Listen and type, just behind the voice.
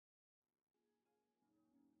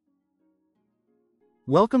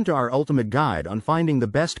Welcome to our ultimate guide on finding the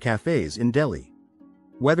best cafes in Delhi.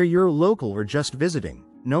 Whether you're local or just visiting,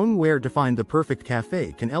 knowing where to find the perfect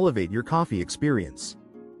cafe can elevate your coffee experience.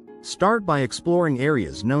 Start by exploring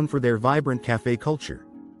areas known for their vibrant cafe culture.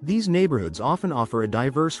 These neighborhoods often offer a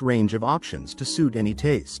diverse range of options to suit any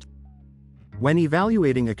taste. When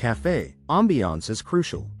evaluating a cafe, ambiance is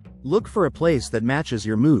crucial. Look for a place that matches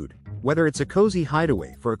your mood, whether it's a cozy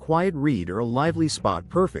hideaway for a quiet read or a lively spot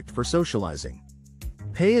perfect for socializing.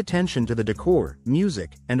 Pay attention to the decor,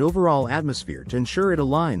 music, and overall atmosphere to ensure it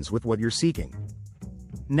aligns with what you're seeking.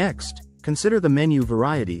 Next, consider the menu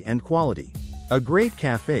variety and quality. A great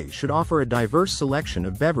cafe should offer a diverse selection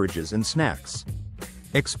of beverages and snacks.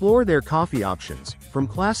 Explore their coffee options, from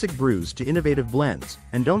classic brews to innovative blends,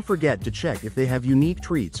 and don't forget to check if they have unique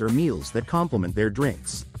treats or meals that complement their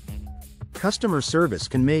drinks. Customer service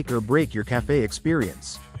can make or break your cafe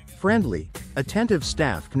experience. Friendly, attentive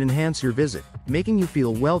staff can enhance your visit, making you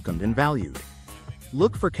feel welcomed and valued.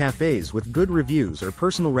 Look for cafes with good reviews or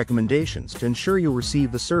personal recommendations to ensure you'll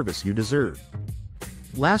receive the service you deserve.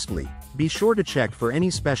 Lastly, be sure to check for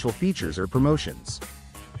any special features or promotions.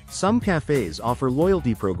 Some cafes offer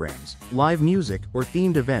loyalty programs, live music, or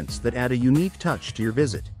themed events that add a unique touch to your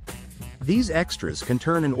visit. These extras can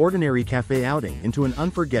turn an ordinary cafe outing into an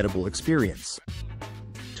unforgettable experience.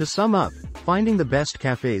 To sum up, finding the best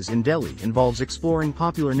cafes in Delhi involves exploring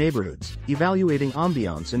popular neighborhoods, evaluating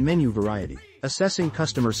ambiance and menu variety, assessing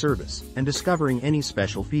customer service, and discovering any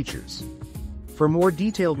special features. For more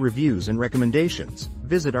detailed reviews and recommendations,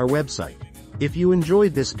 visit our website. If you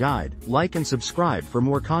enjoyed this guide, like and subscribe for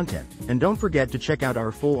more content, and don't forget to check out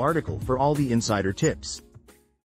our full article for all the insider tips.